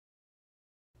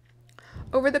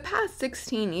Over the past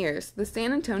 16 years, the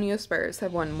San Antonio Spurs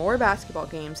have won more basketball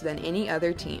games than any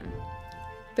other team.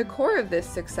 The core of this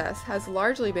success has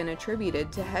largely been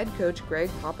attributed to head coach Greg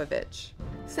Popovich.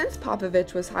 Since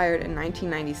Popovich was hired in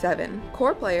 1997,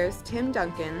 core players Tim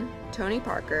Duncan, Tony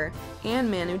Parker, and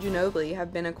Manu Ginobili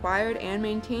have been acquired and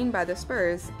maintained by the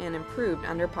Spurs and improved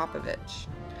under Popovich.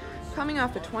 Coming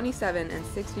off a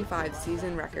 27-65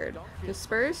 season record, the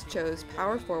Spurs chose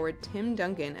power forward Tim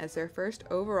Duncan as their first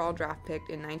overall draft pick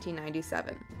in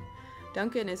 1997.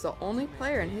 Duncan is the only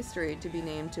player in history to be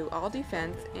named to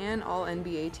All-Defense and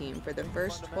All-NBA team for the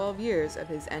first 12 years of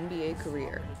his NBA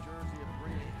career.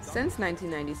 Since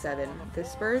 1997, the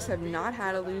Spurs have not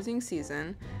had a losing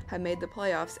season, have made the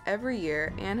playoffs every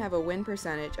year, and have a win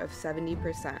percentage of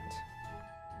 70%.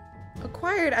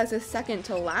 Acquired as a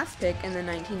second-to-last pick in the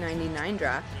 1999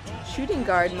 draft, shooting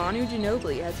guard Manu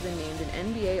Ginobili has been named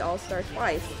an NBA All-Star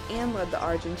twice and led the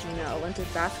Argentina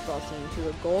Olympic basketball team to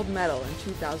a gold medal in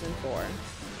 2004.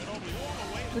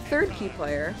 The third key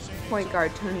player, point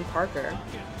guard Tony Parker,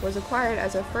 was acquired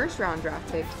as a first-round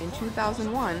draft pick in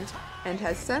 2001 and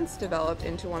has since developed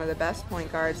into one of the best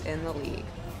point guards in the league.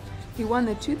 He won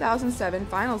the 2007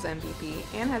 Finals MVP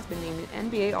and has been named an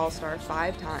NBA All-Star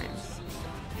 5 times.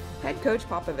 Head coach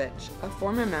Popovich, a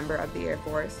former member of the Air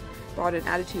Force, brought an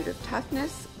attitude of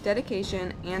toughness,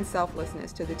 dedication, and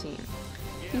selflessness to the team.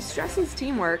 He stresses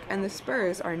teamwork, and the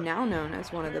Spurs are now known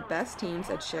as one of the best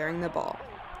teams at sharing the ball.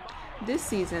 This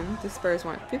season, the Spurs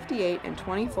went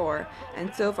 58-24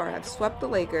 and so far have swept the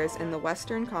Lakers in the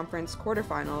Western Conference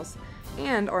quarterfinals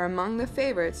and are among the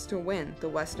favorites to win the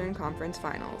Western Conference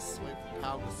Finals.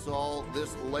 Pau Gasol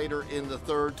this later in the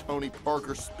third. Tony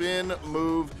Parker spin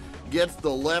move gets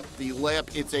the left, the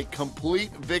layup. It's a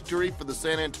complete victory for the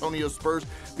San Antonio Spurs.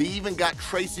 They even got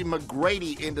Tracy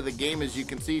McGrady into the game, as you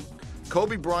can see.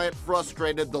 Kobe Bryant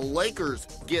frustrated. The Lakers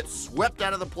get swept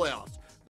out of the playoffs.